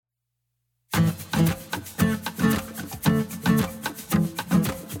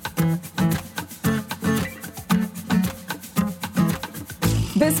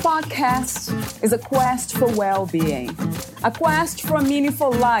podcast is a quest for well-being, a quest for a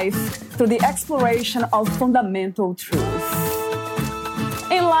meaningful life through the exploration of fundamental truth.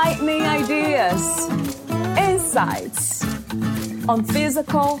 Enlightening ideas, insights on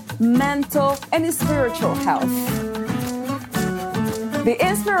physical, mental, and spiritual health. The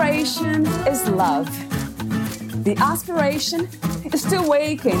inspiration is love. The aspiration is to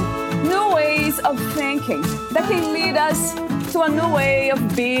awaken new ways of thinking that can lead us to a new way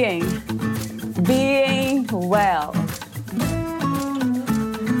of being well.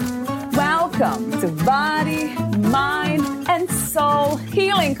 Welcome to Body, Mind, and Soul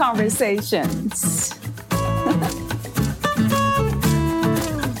Healing Conversations.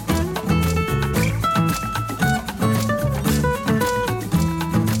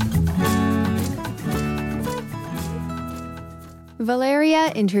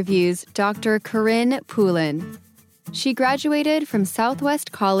 Valeria interviews Dr. Corinne Poulin. She graduated from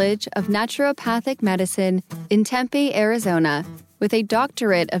Southwest College of Naturopathic Medicine in Tempe, Arizona, with a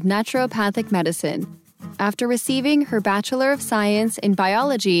doctorate of naturopathic medicine, after receiving her Bachelor of Science in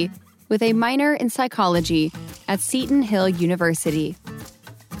Biology with a minor in psychology at Seton Hill University.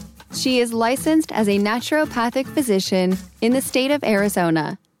 She is licensed as a naturopathic physician in the state of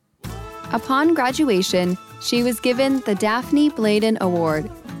Arizona. Upon graduation, she was given the Daphne Bladen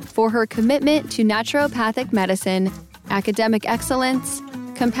Award for her commitment to naturopathic medicine, academic excellence,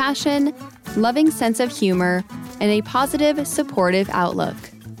 compassion, loving sense of humor, and a positive, supportive outlook.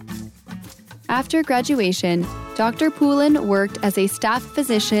 After graduation, Dr. Poulin worked as a staff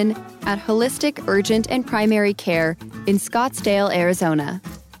physician at Holistic Urgent and Primary Care in Scottsdale, Arizona.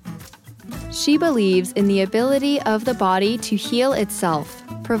 She believes in the ability of the body to heal itself,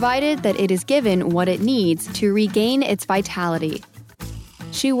 provided that it is given what it needs to regain its vitality.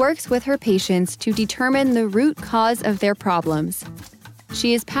 She works with her patients to determine the root cause of their problems.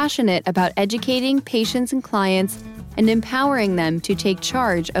 She is passionate about educating patients and clients and empowering them to take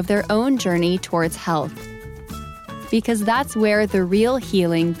charge of their own journey towards health. Because that's where the real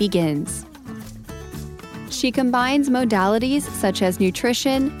healing begins. She combines modalities such as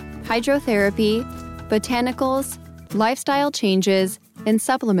nutrition, hydrotherapy, botanicals, lifestyle changes, and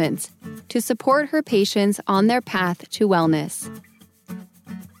supplements to support her patients on their path to wellness.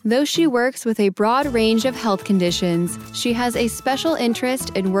 Though she works with a broad range of health conditions, she has a special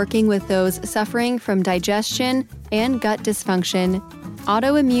interest in working with those suffering from digestion and gut dysfunction,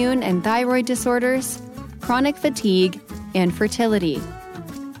 autoimmune and thyroid disorders, chronic fatigue, and fertility.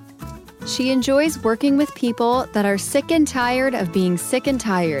 She enjoys working with people that are sick and tired of being sick and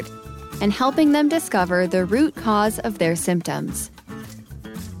tired, and helping them discover the root cause of their symptoms.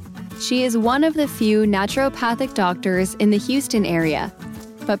 She is one of the few naturopathic doctors in the Houston area,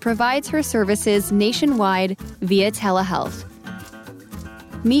 but provides her services nationwide via telehealth.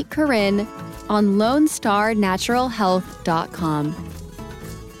 Meet Corinne on LoneStarNaturalHealth.com.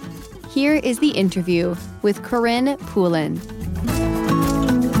 Here is the interview with Corinne Poulin.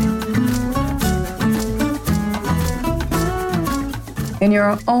 In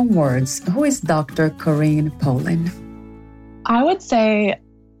your own words, who is Dr. Corinne Poulin? I would say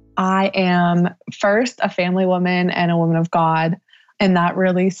I am first a family woman and a woman of God, and that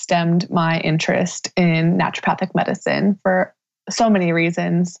really stemmed my interest in naturopathic medicine for so many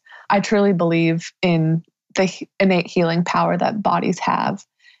reasons. I truly believe in the innate healing power that bodies have,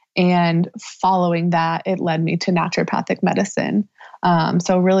 and following that, it led me to naturopathic medicine.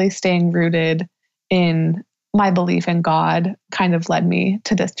 So really staying rooted in my belief in God kind of led me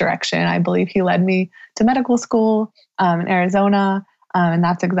to this direction. I believe He led me to medical school in Arizona. And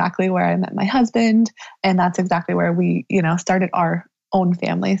that's exactly where I met my husband. And that's exactly where we, started our own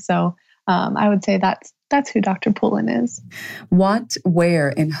family. So I would say that's who Dr. Poulin is. What,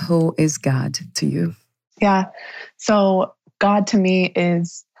 where, and who is God to you? Yeah. So God to me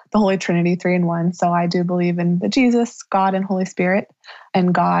is the Holy Trinity, 3 in 1. So I do believe in the Jesus, God, and Holy Spirit.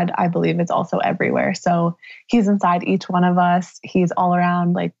 And God, I believe, is also everywhere. So He's inside each one of us. He's all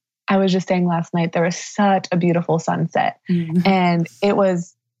around. Like I was just saying last night, there was such a beautiful sunset. Mm-hmm. And it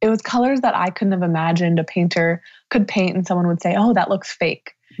was colors that I couldn't have imagined a painter could paint and someone would say, oh, that looks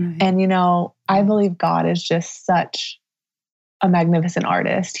fake. Mm-hmm. And, I believe God is just such a magnificent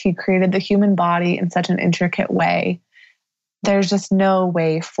artist. He created the human body in such an intricate way. There's just no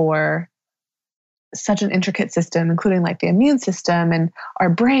way for such an intricate system, including like the immune system and our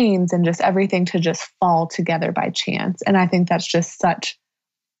brains and just everything to just fall together by chance. And I think that's just such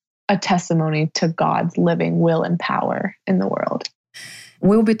a testimony to God's living will and power in the world.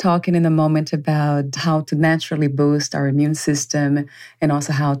 We'll be talking in a moment about how to naturally boost our immune system and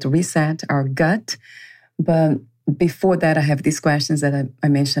also how to reset our gut. But before that, I have these questions that I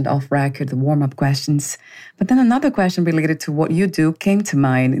mentioned off record, the warm-up questions. But then another question related to what you do came to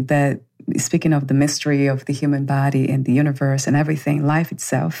mind, that speaking of the mystery of the human body and the universe and everything, life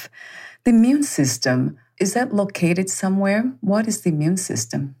itself, the immune system, is that located somewhere? What is the immune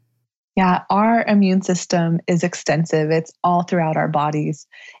system? Yeah, our immune system is extensive. It's all throughout our bodies.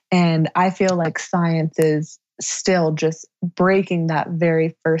 And I feel like science is still just breaking that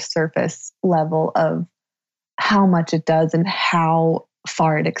very first surface level of how much it does and how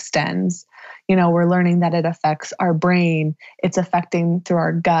far it extends. We're learning that it affects our brain. It's affecting through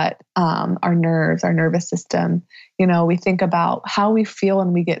our gut, our nerves, our nervous system. We think about how we feel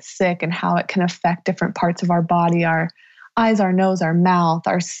when we get sick and how it can affect different parts of our body, our eyes, our nose, our mouth,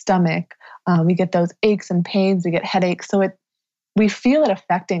 our stomach. We get those aches and pains, we get headaches. So we feel it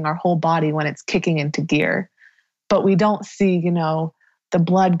affecting our whole body when it's kicking into gear. But we don't see, the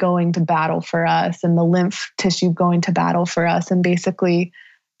blood going to battle for us and the lymph tissue going to battle for us and basically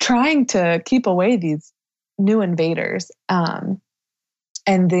trying to keep away these new invaders. And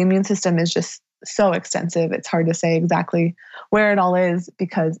the immune system is just so extensive. It's hard to say exactly where it all is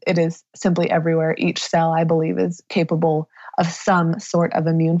because it is simply everywhere. Each cell, I believe, is capable of some sort of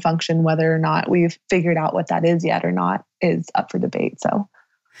immune function. Whether or not we've figured out what that is yet or not is up for debate.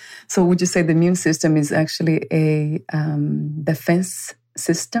 So would you say the immune system is actually a defense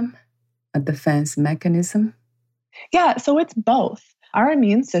system, a defense mechanism? Yeah, so it's both. Our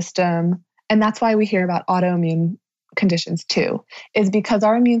immune system, and that's why we hear about autoimmune conditions too, is because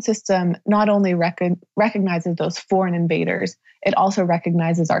our immune system not only recognizes those foreign invaders, it also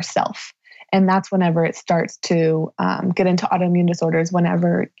recognizes ourself. And that's whenever it starts to get into autoimmune disorders,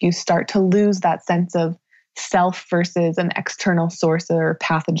 whenever you start to lose that sense of self versus an external source or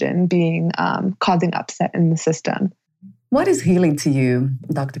pathogen being causing upset in the system. What is healing to you,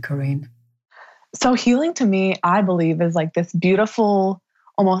 Dr. Corinne? So healing to me, I believe, is like this beautiful,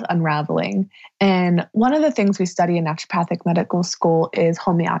 almost unraveling. And one of the things we study in naturopathic medical school is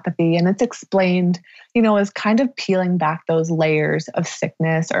homeopathy. And it's explained, as kind of peeling back those layers of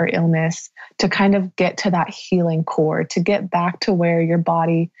sickness or illness to kind of get to that healing core, to get back to where your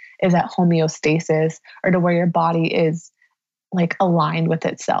body is at homeostasis or to where your body is like aligned with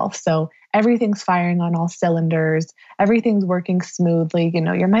itself. So everything's firing on all cylinders. Everything's working smoothly.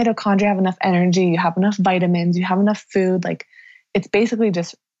 Your mitochondria have enough energy. You have enough vitamins. You have enough food. Like it's basically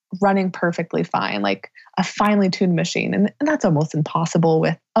just running perfectly fine, like a finely tuned machine. And that's almost impossible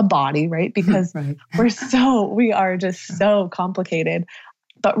with a body, right? Because right. we are just so complicated,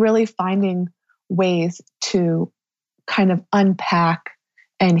 but really finding ways to kind of unpack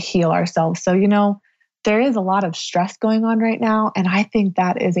and heal ourselves. So, there is a lot of stress going on right now. And I think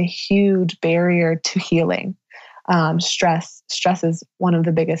that is a huge barrier to healing. Stress is one of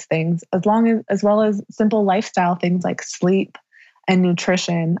the biggest things, as well as simple lifestyle things like sleep and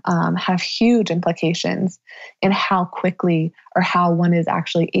nutrition have huge implications in how quickly or how one is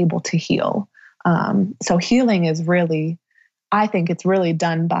actually able to heal. So healing is really, I think it's really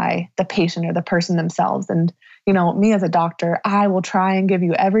done by the patient or the person themselves. And me as a doctor, I will try and give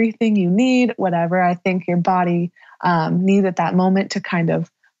you everything you need, whatever I think your body needs at that moment to kind of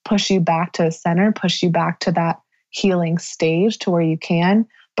push you back to the center, push you back to that healing stage to where you can.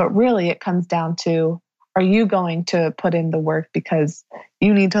 But really it comes down to, are you going to put in the work because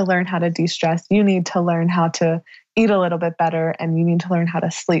you need to learn how to de-stress, you need to learn how to eat a little bit better, and you need to learn how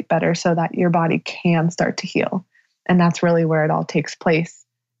to sleep better so that your body can start to heal. And that's really where it all takes place,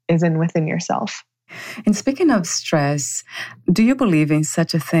 is within yourself. And speaking of stress, do you believe in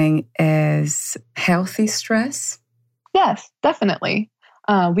such a thing as healthy stress? Yes, definitely.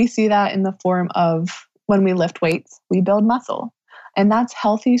 We see that in the form of when we lift weights, we build muscle. And that's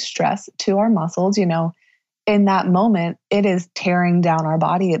healthy stress to our muscles. In that moment, it is tearing down our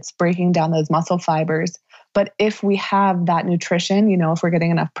body. It's breaking down those muscle fibers. But if we have that nutrition, if we're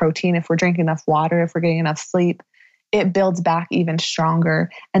getting enough protein, if we're drinking enough water, if we're getting enough sleep, it builds back even stronger.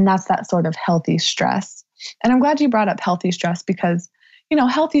 And that's that sort of healthy stress. And I'm glad you brought up healthy stress because,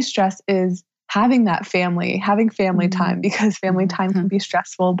 healthy stress is having family time, because family time can be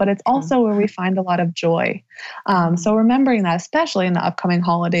stressful, but it's also where we find a lot of joy. So remembering that, especially in the upcoming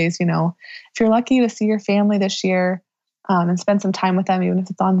holidays, if you're lucky to see your family this year and spend some time with them, even if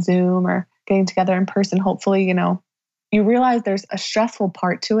it's on Zoom or getting together in person, hopefully, you realize there's a stressful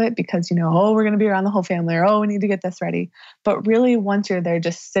part to it because, we're going to be around the whole family, or, we need to get this ready. But really, once you're there,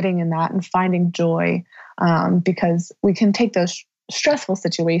 just sitting in that and finding joy, because we can take those stressful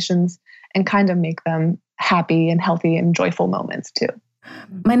situations and kind of make them happy and healthy and joyful moments too.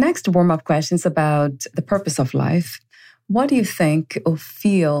 My next warm-up question is about the purpose of life. What do you think or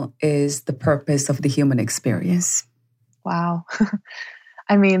feel is the purpose of the human experience? Wow.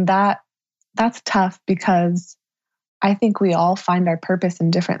 I mean, that's tough because I think we all find our purpose in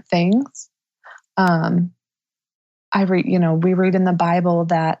different things. We read in the Bible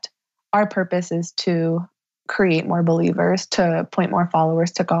that our purpose is to create more believers, to point more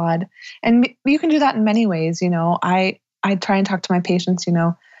followers to God. And you can do that in many ways. I try and talk to my patients,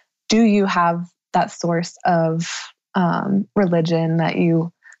 do you have that source of religion that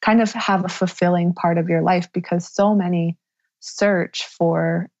you kind of have a fulfilling part of your life? Because so many search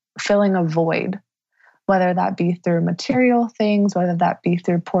for filling a void, whether that be through material things, whether that be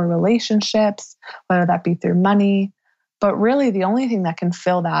through poor relationships, whether that be through money. But really, the only thing that can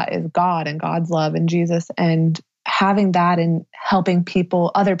fill that is God and God's love and Jesus, and having that and helping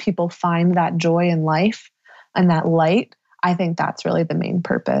other people find that joy in life and that light. I think that's really the main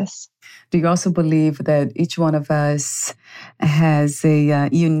purpose. Do you also believe that each one of us has a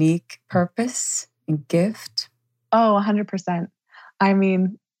unique purpose and gift? Oh, 100%. I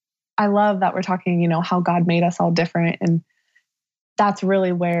mean, I love that we're talking, how God made us all different. And that's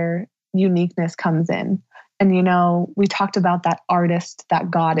really where uniqueness comes in. And, we talked about that artist that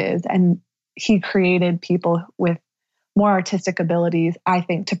God is, and he created people with more artistic abilities, I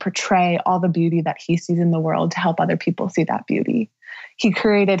think, to portray all the beauty that he sees in the world, to help other people see that beauty. He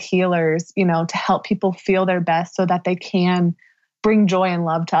created healers, to help people feel their best so that they can bring joy and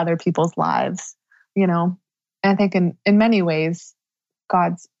love to other people's lives, And I think in many ways,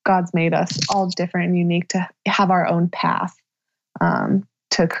 God's made us all different and unique to have our own path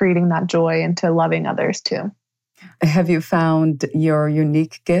to creating that joy and to loving others too. Have you found your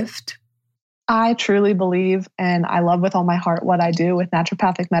unique gift? I truly believe, and I love with all my heart what I do with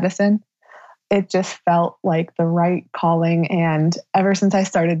naturopathic medicine. It just felt like the right calling. And ever since I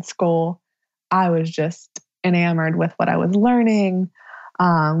started school, I was just enamored with what I was learning,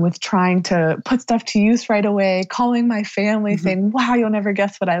 with trying to put stuff to use right away, calling my family saying, wow, you'll never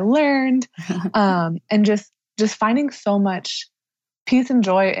guess what I learned. And just finding so much peace and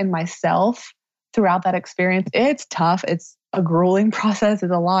joy in myself throughout that experience. It's tough. It's a grueling process.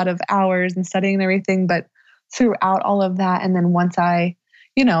 It's a lot of hours and studying and everything. But throughout all of that, and then once I,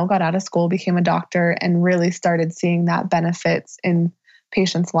 got out of school, became a doctor, and really started seeing that benefits in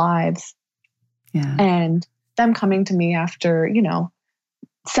patients' lives. Yeah. And them coming to me after,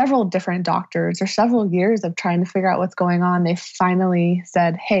 several different doctors or several years of trying to figure out what's going on, they finally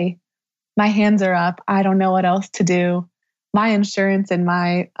said, hey, my hands are up. I don't know what else to do. My insurance and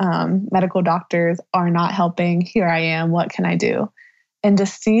my medical doctors are not helping. Here I am. What can I do? And to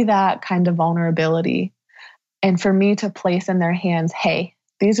see that kind of vulnerability, and for me to place in their hands, hey,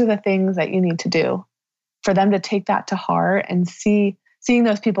 these are the things that you need to do, for them to take that to heart and seeing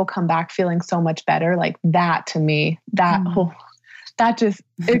those people come back feeling so much better, like that to me, that just,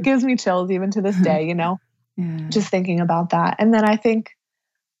 it gives me chills even to this day, just thinking about that. And then I think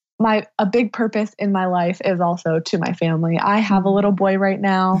a big purpose in my life is also to my family. I have a little boy right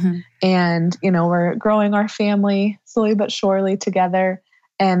now, and, we're growing our family slowly but surely together.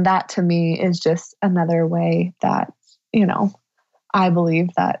 And that to me is just another way that, I believe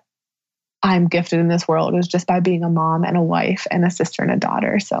that I'm gifted in this world, is just by being a mom and a wife and a sister and a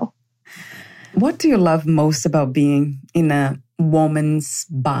daughter. So what do you love most about being in a woman's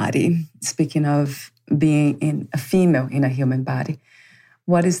body? Speaking of being in a female in a human body,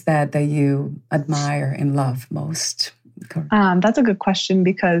 what is that you admire and love most? That's a good question,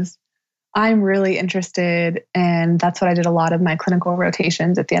 because I'm really interested, and that's what I did a lot of my clinical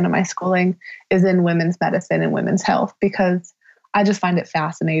rotations at the end of my schooling, is in women's medicine and women's health, because I just find it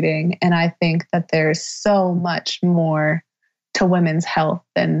fascinating. And I think that there's so much more to women's health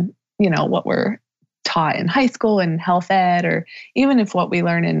than, what we're taught in high school and health ed, or even if what we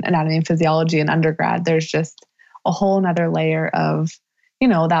learn in anatomy and physiology in undergrad. There's just a whole nother layer of,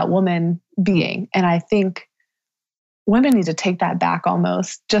 that woman being. And I think women need to take that back,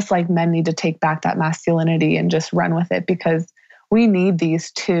 almost just like men need to take back that masculinity and just run with it, because we need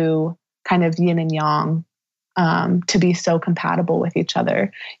these two kind of yin and yang to be so compatible with each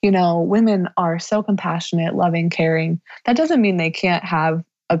other. Women are so compassionate, loving, caring. That doesn't mean they can't have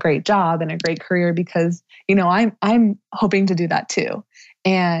a great job and a great career, because, I'm hoping to do that too.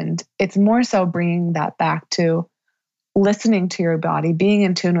 And it's more so bringing that back to listening to your body, being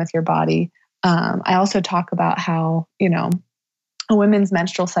in tune with your body. I also talk about how, a women's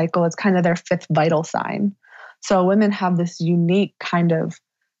menstrual cycle is kind of their fifth vital sign. So women have this unique kind of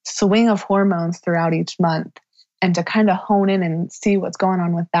swing of hormones throughout each month, and to kind of hone in and see what's going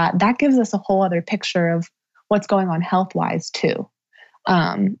on with that gives us a whole other picture of what's going on health-wise too.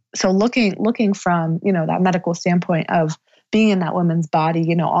 So looking from, that medical standpoint of being in that woman's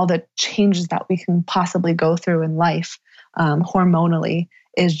body, all the changes that we can possibly go through in life, hormonally,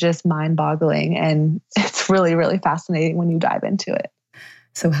 is just mind-boggling. And it's really, really fascinating when you dive into it.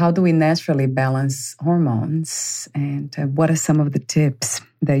 So how do we naturally balance hormones? And what are some of the tips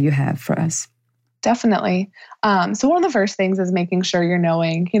that you have for us? Definitely. So one of the first things is making sure you're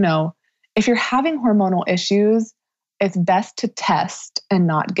knowing, if you're having hormonal issues, it's best to test and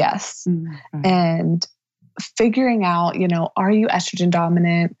not guess. Mm-hmm. And figuring out, are you estrogen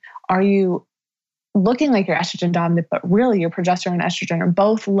dominant? Are you looking like you're estrogen dominant, but really your progesterone and estrogen are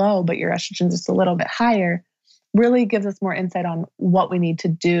both low, but your estrogen is just a little bit higher, really gives us more insight on what we need to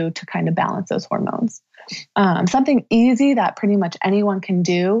do to kind of balance those hormones. Something easy that pretty much anyone can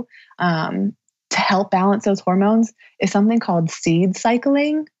do to help balance those hormones is something called seed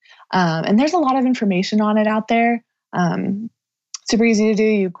cycling. And there's a lot of information on it out there. Super easy to do.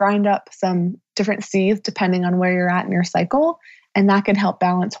 You grind up some different seeds depending on where you're at in your cycle, and that can help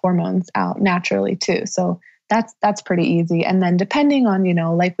balance hormones out naturally too. So that's pretty easy. And then depending on,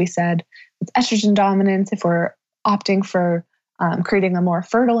 like we said, with estrogen dominance, if we're opting for creating a more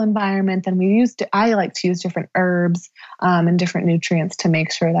fertile environment, then I like to use different herbs and different nutrients to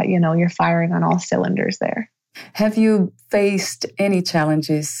make sure that, you're firing on all cylinders there. Have you faced any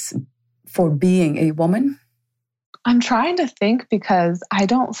challenges for being a woman? I'm trying to think, because I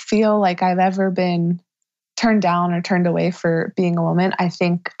don't feel like I've ever been turned down or turned away for being a woman. I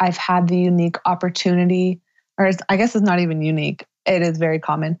think I've had the unique opportunity, or I guess it's not even unique. It is very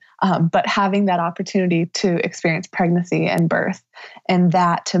common, but having that opportunity to experience pregnancy and birth. And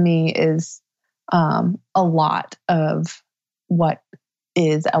that to me is a lot of what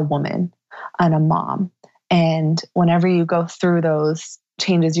is a woman and a mom. And whenever you go through those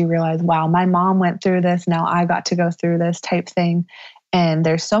changes, you realize, wow, my mom went through this. Now I got to go through this type thing. And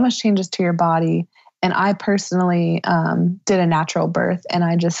there's so much changes to your body. And I personally did a natural birth, and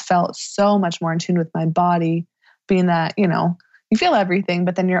I just felt so much more in tune with my body, being that, you feel everything,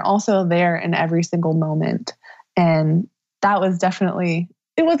 but then you're also there in every single moment. And that was definitely,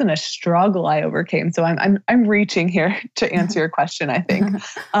 it wasn't a struggle I overcame. So I'm reaching here to answer your question, I think.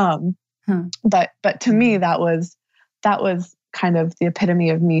 But to me, that was kind of the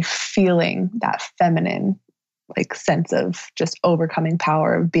epitome of me feeling that feminine, sense of just overcoming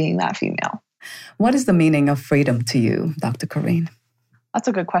power of being that female. What is the meaning of freedom to you, Dr. Corinne? That's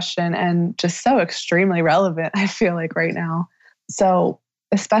a good question, and just so extremely relevant, I feel like right now. So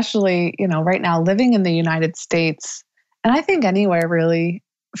especially, right now living in the United States, and I think anywhere really,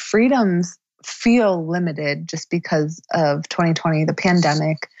 freedoms feel limited just because of 2020, the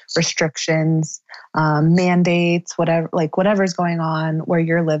pandemic, restrictions, mandates, whatever's going on where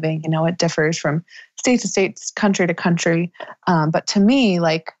you're living, it differs from state to state, country to country. But to me,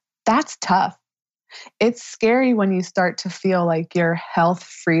 that's tough. It's scary when you start to feel like your health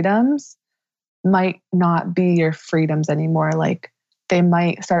freedoms might not be your freedoms anymore. They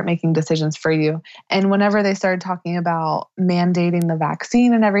might start making decisions for you. And whenever they started talking about mandating the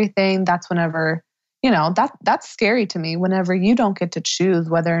vaccine and everything, that's whenever, that's scary to me. Whenever you don't get to choose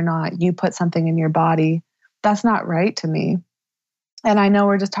whether or not you put something in your body, that's not right to me. And I know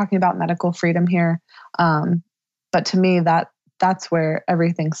we're just talking about medical freedom here. But to me, that's where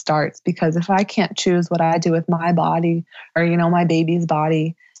everything starts, because if I can't choose what I do with my body or, my baby's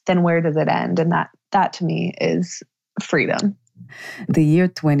body, then where does it end? And that to me is freedom. The year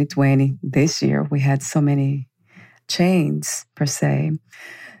 2020, this year, we had so many changes per se.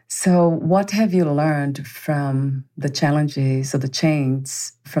 So what have you learned from the challenges or the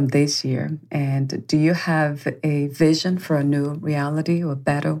changes from this year? And do you have a vision for a new reality or a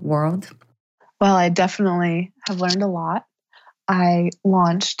better world? Well, I definitely have learned a lot. I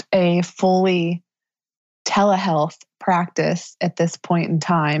launched a fully telehealth practice at this point in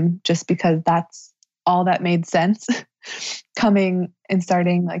time, just because that's all that made sense. Coming and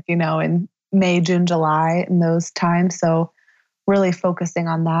starting in May, June, July, in those times. So really focusing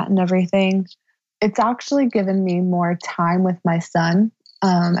on that and everything. It's actually given me more time with my son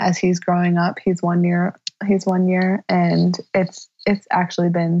as he's growing up. He's 1 year, and it's actually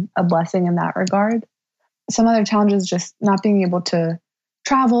been a blessing in that regard. Some other challenges, just not being able to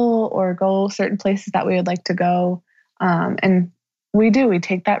travel or go certain places that we would like to go. And we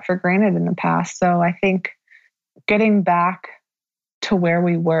take that for granted in the past. So I think getting back to where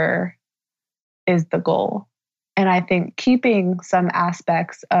we were is the goal. And I think keeping some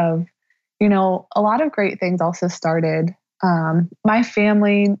aspects of, a lot of great things also started. My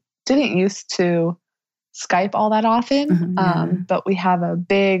family didn't used to Skype all that often, but we have a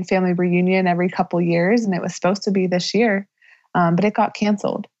big family reunion every couple years, and it was supposed to be this year. but it got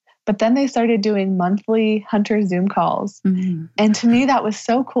canceled. But then they started doing monthly Hunter Zoom calls. Mm-hmm. And to me, that was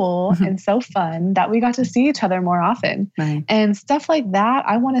so cool and so fun that we got to see each other more often. Right. And stuff like that,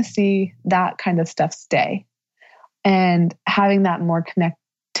 I want to see that kind of stuff stay. And having that more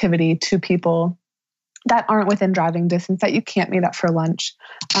connectivity to people that aren't within driving distance, that you can't meet up for lunch.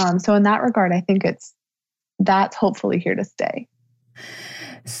 So in that regard, I think that's hopefully here to stay.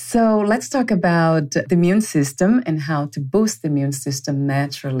 So let's talk about the immune system and how to boost the immune system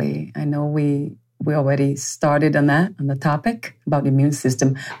naturally. I know we already started on the topic about the immune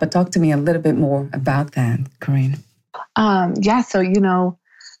system, but talk to me a little bit more about that, Corinne. So,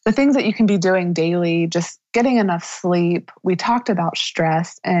 the things that you can be doing daily, just getting enough sleep. We talked about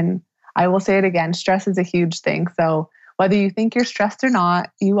stress, and I will say it again, stress is a huge thing. So whether you think you're stressed or not,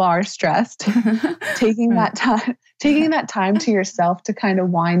 you are stressed. Taking that time to yourself to kind of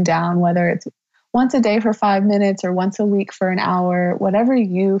wind down, whether it's once a day for 5 minutes or once a week for an hour, whatever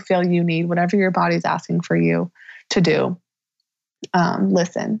you feel you need, whatever your body's asking for you to do.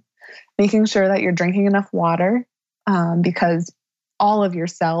 Listen, making sure that you're drinking enough water, because all of your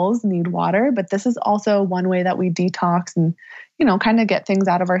cells need water, but this is also one way that we detox and, kind of get things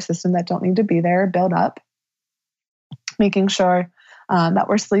out of our system that don't need to be there, build up. Making sure that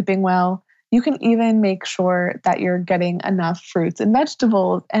we're sleeping well. You can even make sure that you're getting enough fruits and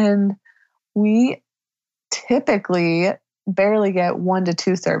vegetables. And we typically barely get 1 to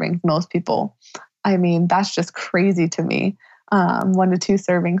 2 servings, most people. I mean, that's just crazy to me. 1 to 2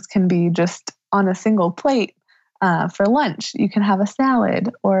 servings can be just on a single plate. For lunch, you can have a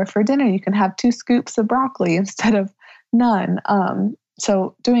salad, or for dinner, you can have 2 scoops of broccoli instead of none.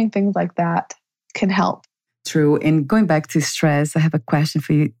 So doing things like that can help. True. And going back to stress, I have a question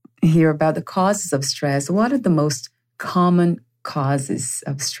for you here about the causes of stress. What are the most common causes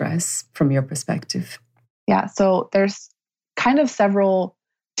of stress from your perspective? Yeah, so there's kind of several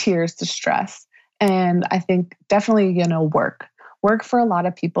tiers to stress. And I think definitely, work. Work for a lot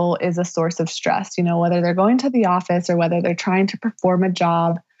of people is a source of stress, whether they're going to the office or whether they're trying to perform a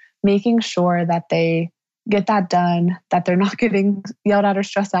job, making sure that they get that done, that they're not getting yelled at or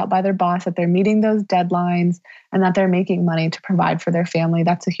stressed out by their boss, that they're meeting those deadlines, and that they're making money to provide for their family.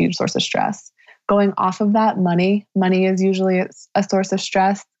 That's a huge source of stress. Going off of that, money is usually a source of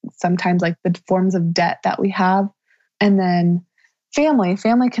stress, sometimes like the forms of debt that we have. And then family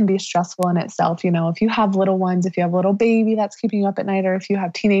can be stressful in itself. If you have little ones, if you have a little baby that's keeping you up at night, or if you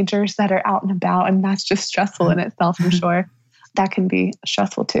have teenagers that are out and about, and that's just stressful in itself, I'm sure, that can be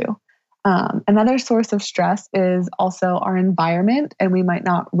stressful too. Another source of stress is also our environment, and we might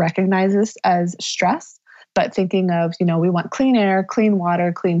not recognize this as stress, but thinking of, we want clean air, clean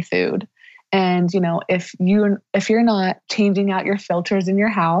water, clean food. And, if you're not changing out your filters in your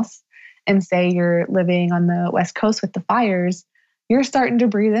house, and say you're living on the West Coast with the fires, you're starting to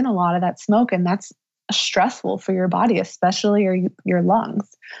breathe in a lot of that smoke, and that's stressful for your body, especially your lungs.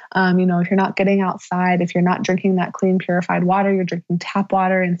 If you're not getting outside, if you're not drinking that clean, purified water, you're drinking tap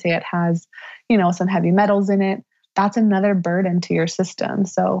water and say it has, some heavy metals in it, that's another burden to your system.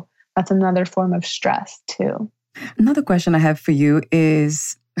 So that's another form of stress too. Another question I have for you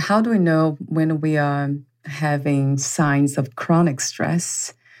is, how do we know when we are having signs of chronic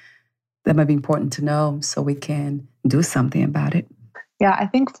stress? That might be important to know so we can do something about it. Yeah, I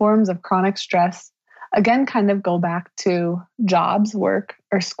think forms of chronic stress, again, kind of go back to jobs, work,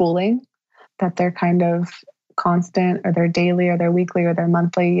 or schooling, that they're kind of constant, or they're daily, or they're weekly, or they're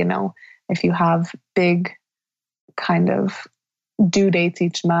monthly. If you have big kind of due dates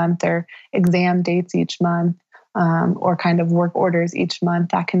each month, or exam dates each month, or kind of work orders each month,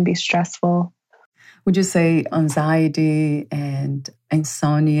 that can be stressful. Would you say anxiety and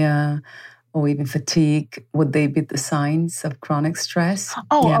insomnia, or even fatigue, would they be the signs of chronic stress?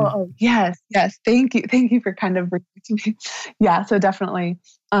 Yes. Thank you for kind of bringing it to me. Yeah, so definitely,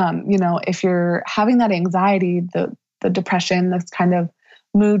 if you're having that anxiety, the depression, this kind of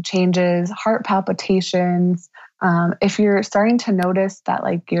mood changes, heart palpitations, if you're starting to notice that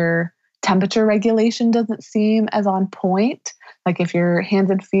like your temperature regulation doesn't seem as on point, like if your hands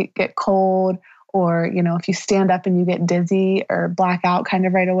and feet get cold, or, if you stand up and you get dizzy or black out kind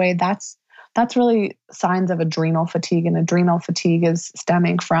of right away, that's really signs of adrenal fatigue. And adrenal fatigue is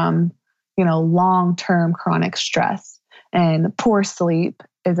stemming from, long-term chronic stress. And poor sleep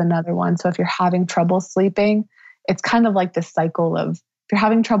is another one. So if you're having trouble sleeping, it's kind of like this cycle of, if you're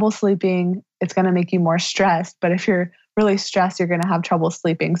having trouble sleeping, it's going to make you more stressed. But if you're really stressed, you're going to have trouble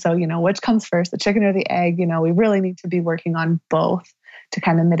sleeping. So, which comes first, the chicken or the egg? We really need to be working on both to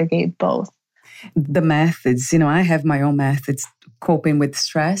kind of mitigate both. The methods, I have my own methods coping with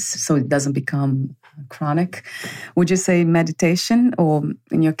stress so it doesn't become chronic. Would you say meditation, or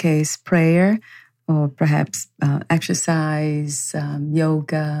in your case, prayer, or perhaps exercise,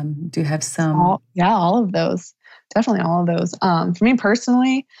 yoga? Do you have some? All of those. Definitely all of those. For me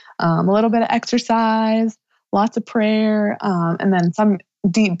personally, a little bit of exercise, lots of prayer, and then some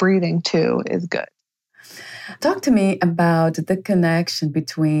deep breathing too is good. Talk to me about the connection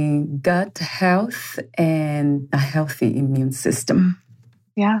between gut health and a healthy immune system.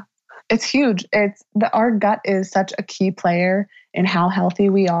 Yeah, it's huge. Our gut is such a key player in how healthy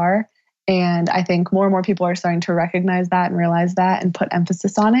we are. And I think more and more people are starting to recognize that and realize that and put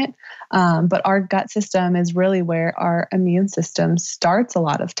emphasis on it. But our gut system is really where our immune system starts a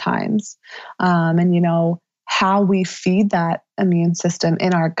lot of times. And, how we feed that immune system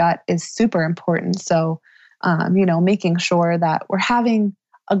in our gut is super important. So, making sure that we're having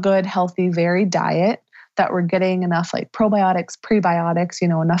a good, healthy, varied diet, that we're getting enough like probiotics, prebiotics,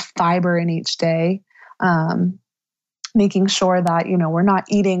 enough fiber in each day. Making sure that, we're not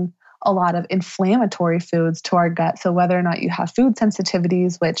eating a lot of inflammatory foods to our gut. So whether or not you have food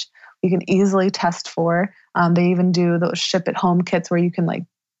sensitivities, which you can easily test for, they even do those ship at home kits where you can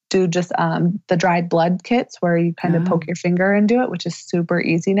do just the dried blood kits where you kind of poke your finger and do it, which is super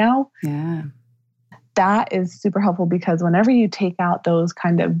easy now. Yeah. That is super helpful because whenever you take out those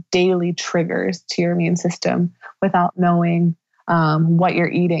kind of daily triggers to your immune system without knowing what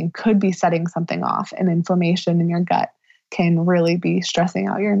you're eating, could be setting something off, and inflammation in your gut can really be stressing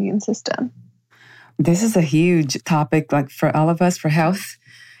out your immune system. This is a huge topic, for all of us, for health.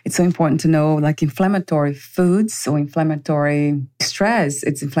 It's so important to know, inflammatory foods or inflammatory stress.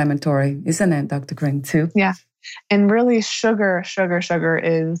 It's inflammatory, isn't it, Dr. Corinne, too? Yeah. And really sugar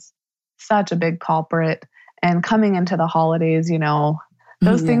is such a big culprit. And coming into the holidays,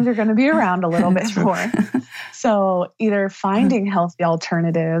 those things are going to be around a little bit more. So either finding healthy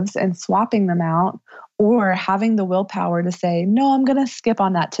alternatives and swapping them out, or having the willpower to say, no, I'm going to skip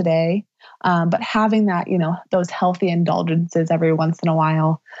on that today. But having that, those healthy indulgences every once in a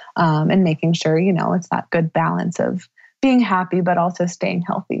while, and making sure, it's that good balance of being happy, but also staying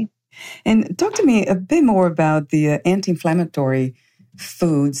healthy. And talk to me a bit more about the anti-inflammatory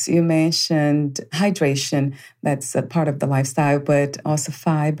foods. You mentioned hydration, that's a part of the lifestyle, but also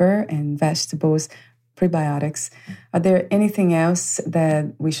fiber and vegetables, prebiotics. Are there anything else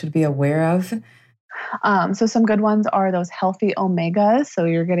that we should be aware of? So some good ones are those healthy omegas. So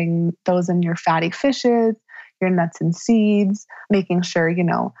you're getting those in your fatty fishes, your nuts and seeds, making sure,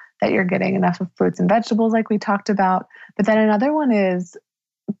 that you're getting enough of fruits and vegetables like we talked about. But then another one is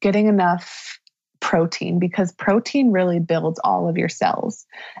getting enough protein, because protein really builds all of your cells,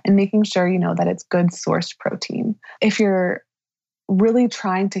 and making sure, that it's good sourced protein. If you're really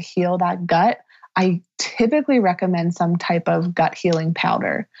trying to heal that gut, I typically recommend some type of gut healing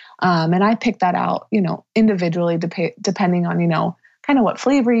powder. And I pick that out, individually, depending on, kind of what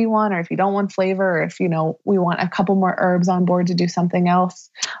flavor you want, or if you don't want flavor, or if, we want a couple more herbs on board to do something else.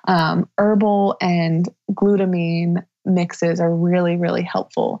 Herbal and glutamine mixes are really, really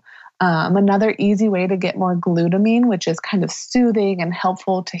helpful. Another easy way to get more glutamine, which is kind of soothing and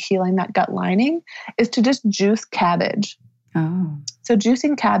helpful to healing that gut lining, is to just juice cabbage. Oh. So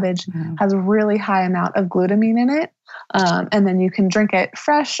juicing cabbage has a really high amount of glutamine in it. And then you can drink it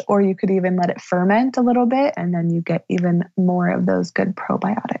fresh, or you could even let it ferment a little bit, and then you get even more of those good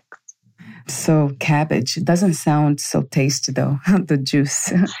probiotics. So cabbage doesn't sound so tasty though, the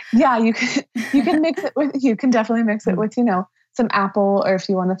juice. Yeah, you can mix it with, you can definitely mix it with, some apple, or if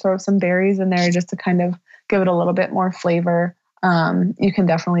you want to throw some berries in there just to kind of give it a little bit more flavor, you can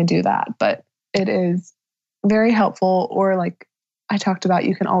definitely do that. But it is very helpful. Or like I talked about,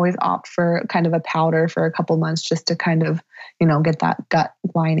 you can always opt for kind of a powder for a couple months just to kind of, get that gut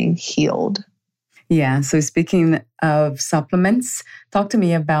lining healed. Yeah. So speaking of supplements, talk to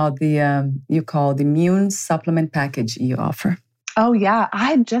me about the, you call the immune supplement package you offer. Oh yeah.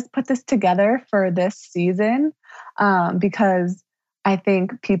 I just put this together for this season because I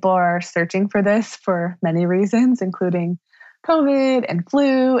think people are searching for this for many reasons, including COVID and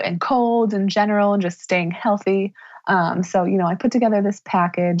flu and colds in general, and just staying healthy. So, I put together this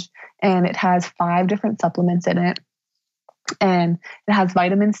package, and it has 5 different supplements in it. And it has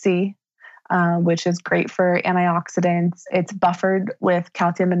vitamin C, which is great for antioxidants. It's buffered with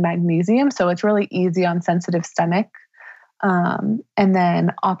calcium and magnesium, so it's really easy on sensitive stomach. And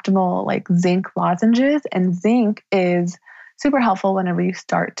then optimal zinc lozenges. And zinc is super helpful whenever you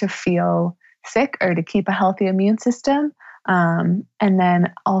start to feel sick or to keep a healthy immune system. And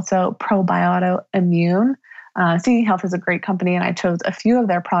then also Probioto Immune. Seeking Health is a great company, and I chose a few of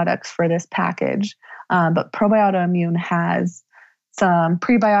their products for this package. But Probioto Immune has some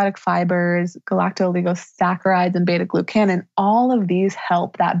prebiotic fibers, galacto-oligosaccharides, and beta-glucan. All of these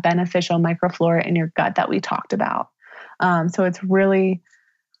help that beneficial microflora in your gut that we talked about. So it's really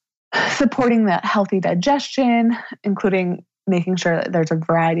supporting that healthy digestion, including making sure that there's a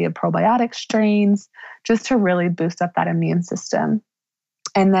variety of probiotic strains, just to really boost up that immune system.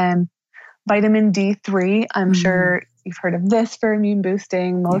 And then vitamin D3, I'm sure you've heard of this for immune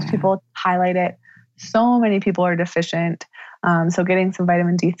boosting. Most people highlight it. So many people are deficient. So getting some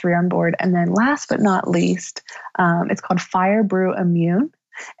vitamin D3 on board. And then last but not least, it's called Fire Brew Immune.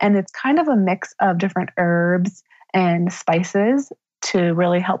 And it's kind of a mix of different herbs and spices to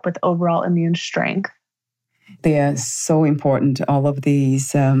really help with overall immune strength. They are so important, all of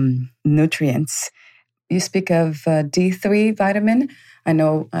these nutrients. You speak of D3 vitamin. I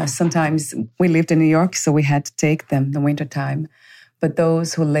know sometimes we lived in New York, so we had to take them in the wintertime. But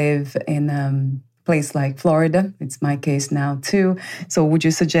those who live in place like Florida, it's my case now too. So would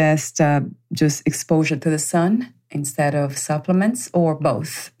you suggest just exposure to the sun instead of supplements, or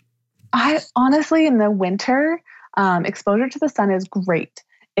both? I honestly, in the winter, exposure to the sun is great.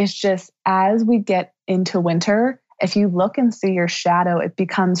 It's just as we get into winter, if you look and see your shadow, it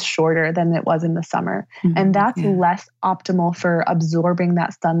becomes shorter than it was in the summer. And that's less optimal for absorbing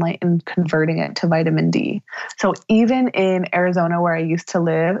that sunlight and converting it to vitamin D. So even in Arizona, where I used to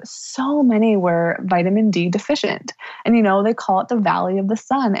live, so many were vitamin D deficient. And, you know, they call it the Valley of the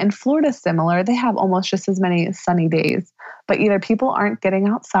Sun. And Florida's similar. They have almost just as many sunny days. But either people aren't getting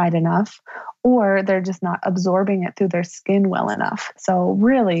outside enough, or they're just not absorbing it through their skin well enough. So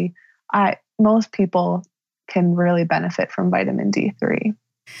really, most people can really benefit from vitamin D3.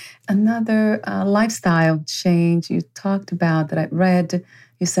 Another lifestyle change you talked about that I read,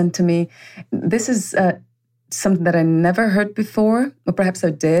 you sent to me. This is something that I never heard before, or perhaps I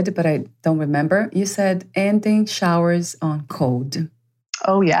did, but I don't remember. You said ending showers on cold.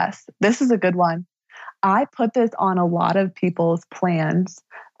 Oh, yes. This is a good one. I put this on a lot of people's plans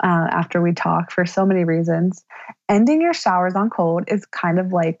after we talk for so many reasons. Ending your showers on cold is kind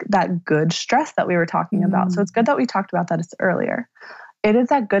of like that good stress that we were talking about. So it's good that we talked about that earlier. It is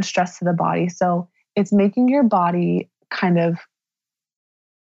that good stress to the body. So it's making your body kind of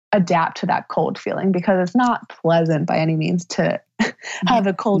adapt to that cold feeling, because it's not pleasant by any means to have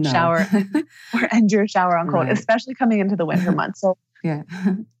a cold shower or end your shower on cold, especially coming into the winter months. So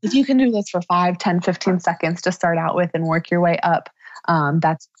if you can do this for 5, 10, 15 seconds to start out with and work your way up,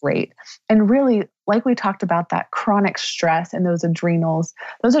 that's great. And really, like we talked about, that chronic stress and those adrenals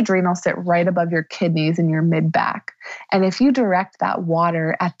sit right above your kidneys and your mid-back. And if you direct that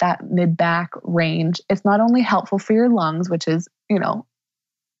water at that mid-back range, it's not only helpful for your lungs, which is, you know,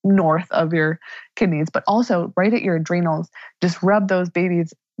 north of your kidneys, but also right at your adrenals. Just rub those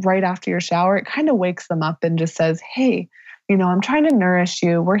babies right after your shower. It kind of wakes them up and just says, hey, you know, I'm trying to nourish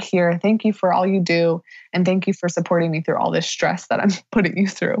you. We're here. Thank you for all you do. And thank you for supporting me through all this stress that I'm putting you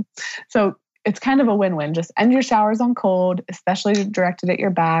through. So it's kind of a win-win. Just end your showers on cold, especially directed at your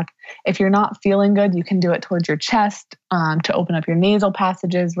back. If you're not feeling good, you can do it towards your chest to open up your nasal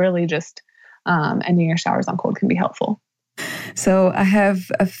passages. Really just ending your showers on cold can be helpful. So I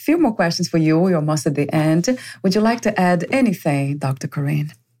have a few more questions for you. We're almost at the end. Would you like to add anything, Dr.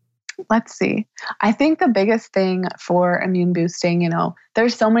 Corinne? Let's see. I think the biggest thing for immune boosting, you know,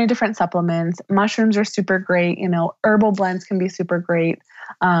 there's so many different supplements. Mushrooms are super great. You know, herbal blends can be super great.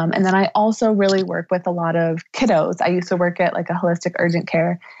 And then I also really work with a lot of kiddos. I used to work at like a holistic urgent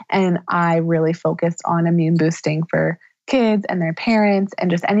care, and I really focused on immune boosting for kids and their parents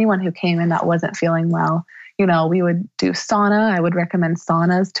and just anyone who came in that wasn't feeling well. You know, we would do sauna. I would recommend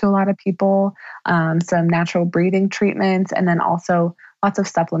saunas to a lot of people, some natural breathing treatments, and then also lots of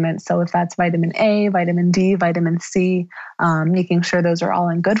supplements. So if that's vitamin A, vitamin D, vitamin C, making sure those are all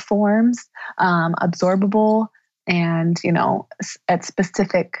in good forms, absorbable, and, you know, at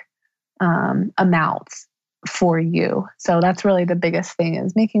specific amounts for you. So that's really the biggest thing,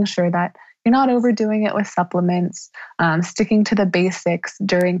 is making sure that you're not overdoing it with supplements, sticking to the basics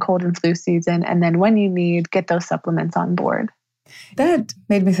during cold and flu season. And then when you need, get those supplements on board. That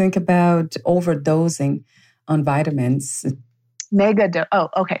made me think about overdosing on vitamins.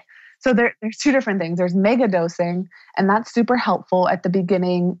 Okay. So there's two different things. There's mega dosing, and that's super helpful at the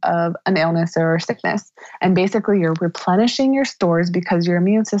beginning of an illness or sickness. And basically you're replenishing your stores because your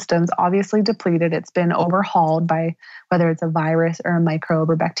immune system's obviously depleted. It's been overhauled by whether it's a virus or a microbe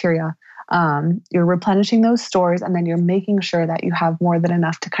or bacteria. You're replenishing those stores, and then you're making sure that you have more than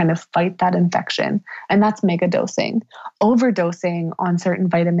enough to kind of fight that infection. And that's mega dosing. Overdosing on certain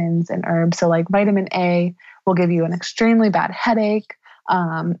vitamins and herbs. So like vitamin A will give you an extremely bad headache.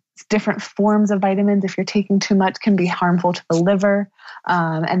 Different forms of vitamins, if you're taking too much, can be harmful to the liver.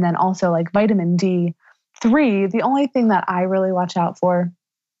 And then also like vitamin D3, the only thing that I really watch out for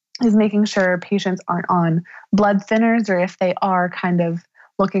is making sure patients aren't on blood thinners, or if they are, kind of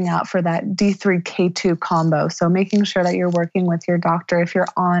looking out for that D3K2 combo. So making sure that you're working with your doctor if you're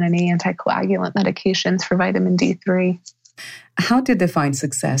on any anticoagulant medications for vitamin D3. How do you define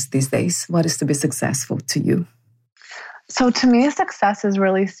success these days? What is to be successful to you? So to me, success is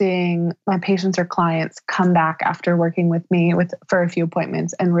really seeing my patients or clients come back after working with me for a few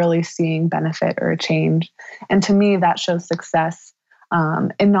appointments and really seeing benefit or a change. And to me, that shows success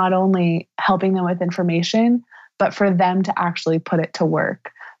in not only helping them with information, but for them to actually put it to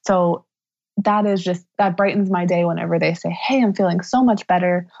work. So that brightens my day whenever they say, hey, I'm feeling so much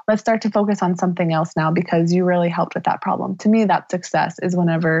better. Let's start to focus on something else now because you really helped with that problem. To me, that success is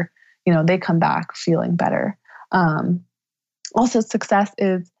whenever, they come back feeling better. Also, success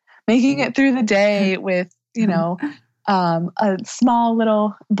is making it through the day with, a small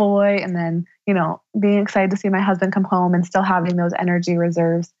little boy, and then, being excited to see my husband come home and still having those energy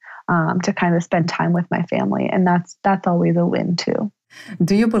reserves to kind of spend time with my family. And that's always a win too.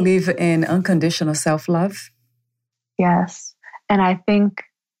 Do you believe in unconditional self-love? Yes. And I think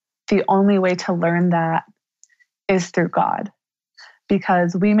the only way to learn that is through God,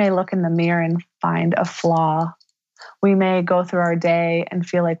 because we may look in the mirror and find a flaw. We may go through our day and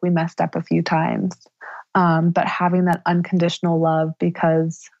feel like we messed up a few times. But having that unconditional love,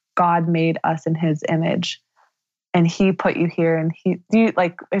 because God made us in his image and he put you here, and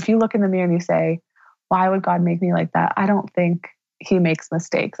if you look in the mirror and you say, why would God make me like that? I don't think he makes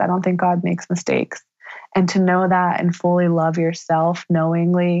mistakes. I don't think God makes mistakes. And to know that and fully love yourself,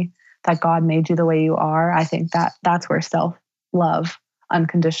 knowingly that God made you the way you are, I think that's where self-love,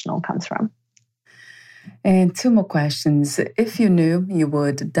 unconditional, comes from. And 2 more questions. If you knew you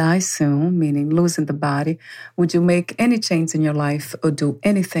would die soon, meaning losing the body, would you make any change in your life or do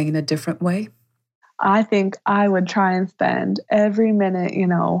anything in a different way? I think I would try and spend every minute,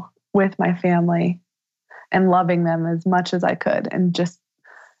 with my family and loving them as much as I could, and just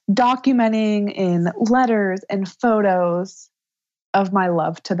documenting in letters and photos of my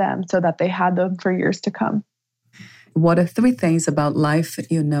love to them so that they had them for years to come. What are 3 things about life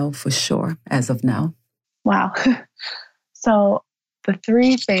you know for sure as of now? Wow. So the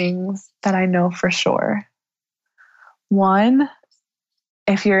 3 things that I know for sure. 1,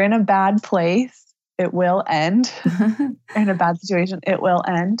 if you're in a bad place, it will end. In a bad situation, it will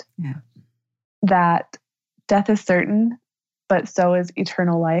end. Yeah. That death is certain, but so is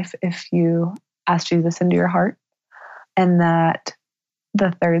eternal life if you ask Jesus into your heart. And that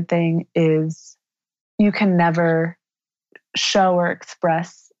the 3rd thing is you can never show or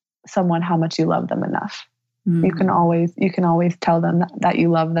express someone how much you love them enough. Mm-hmm. You can always tell them that you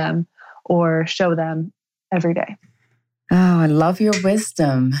love them or show them every day. Oh, I love your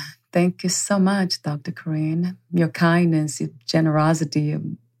wisdom. Thank you so much, Dr. Corinne. Your kindness, your generosity, your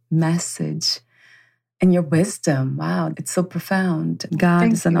message, and your wisdom. Wow, it's so profound.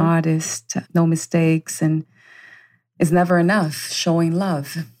 God is an artist, no mistakes, and it's never enough showing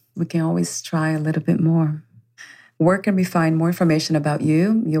love. We can always try a little bit more. Where can we find more information about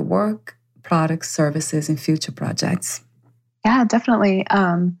you, your work, products, services, and future projects? Yeah, definitely.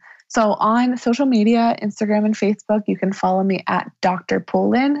 So on social media, Instagram and Facebook, you can follow me at Dr.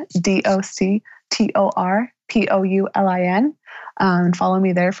 Poulin, DoctorPoulin. And follow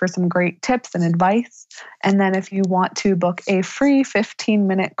me there for some great tips and advice. And then if you want to book a free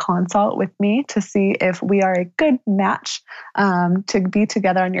 15-minute consult with me to see if we are a good match to be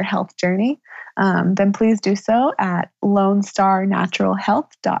together on your health journey, then please do so at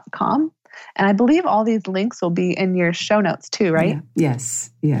LoneStarNaturalHealth.com. And I believe all these links will be in your show notes too, right? Yeah.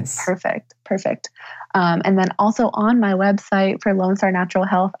 Yes. Perfect. And then also on my website for Lone Star Natural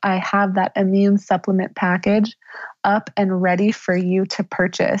Health, I have that immune supplement package up and ready for you to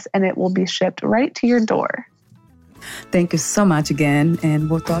purchase, and it will be shipped right to your door. Thank you so much again, and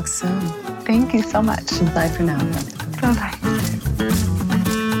we'll talk soon. Thank you so much. Bye for now. Bye-bye.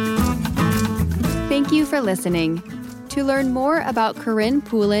 Thank you for listening. To learn more about Corinne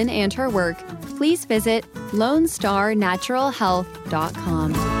Poulin and her work, please visit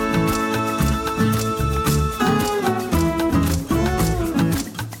LoneStarNaturalHealth.com.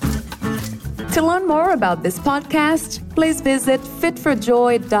 To learn more about this podcast, please visit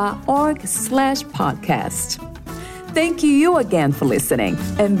fitforjoy.org/podcast. Thank you again for listening,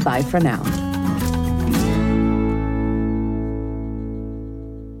 and bye for now.